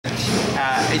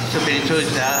it's very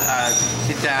choice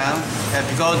sit down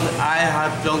because I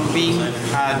have long been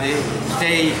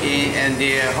stay in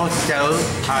the hospital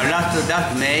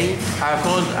last May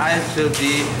because I should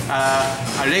be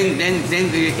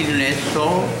dengue illness, so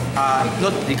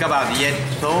not recovered yet.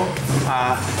 So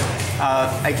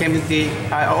I came to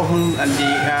often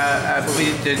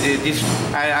visit this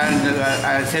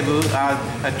Cebu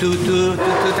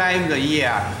two times a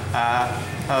year.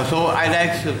 So I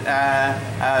like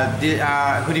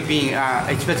Philippines,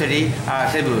 especially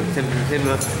Cebu.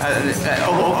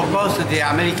 Of course, the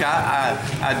America,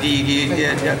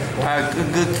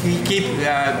 keep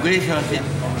relationship.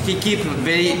 He keep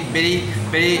very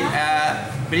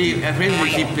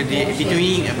friendship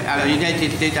between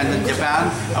United States and Japan.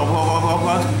 Of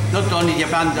course, not only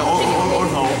Japan,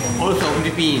 also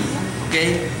Philippines.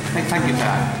 Okay, thank you,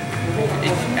 sir.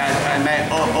 It's my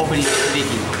opening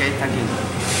speaking. Okay, thank you.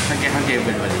 Thank you,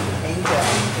 everybody.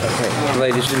 Okay,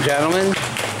 ladies and gentlemen,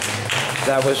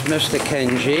 that was Mr.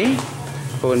 Kenji,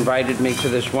 who invited me to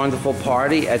this wonderful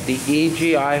party at the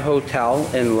EGI Hotel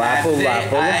in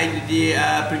Lapu-Lapu. I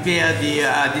prepare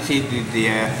this is the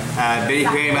very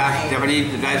famous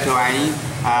Japanese rice wine,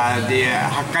 the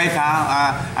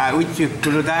Hakkai-san, which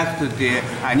product the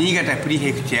Niigata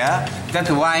Prefecture. That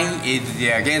wine is the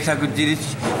Gensaku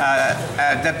dish.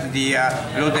 That's the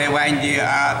rosé wine, the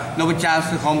Nobuchan's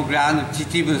home ground,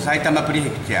 Chichibu, Saitama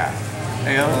Prefecture.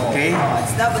 Okay?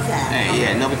 It's Nobuchan.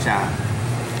 Yeah, Nobuchan.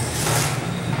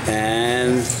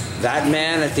 And that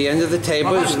man at the end of the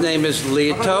table, his name is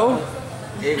Lito.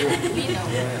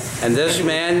 And this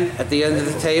man at the end of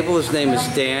the table, his name is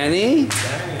Danny.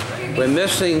 We're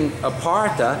missing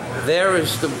Aparta. There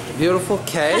is the beautiful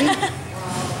Kay.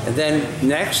 And then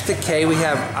next to Kay we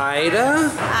have Ida.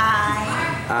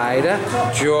 Hi. Ida.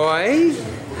 Joy.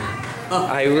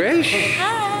 Irish.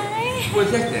 Hi.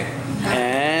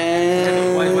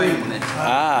 And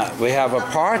we have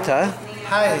Aparta.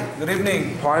 Hi, good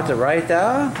evening. Aparta right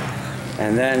there.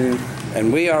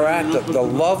 And we are at the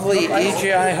lovely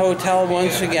EGI Hotel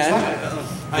once again.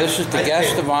 This is the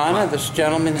guest of honor, this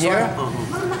gentleman here.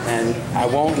 And I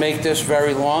won't make this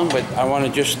very long, but I want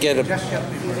to just get a...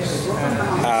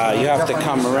 you have to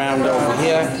come around over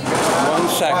here. 1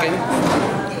 second.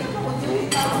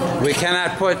 We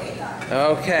cannot put...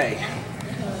 Okay.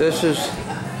 This is...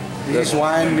 This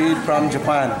wine made from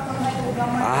Japan.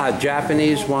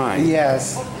 Japanese wine.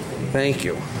 Yes. Thank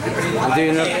you. Do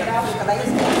you know?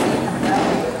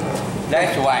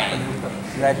 That's wine.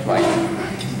 That's wine.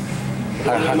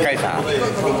 Hakkai-san.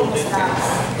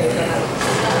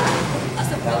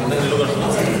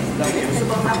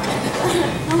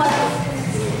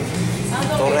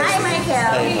 Hi,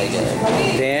 Michael.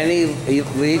 Danny,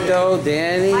 Lito,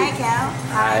 Danny, Michael.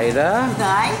 Ida,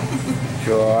 Guy.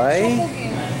 Joy,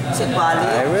 Chibali.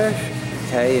 Irish,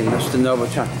 Kay, and Mr.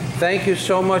 Nobuchan. Thank you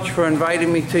so much for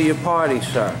inviting me to your party,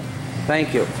 sir.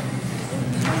 Thank you.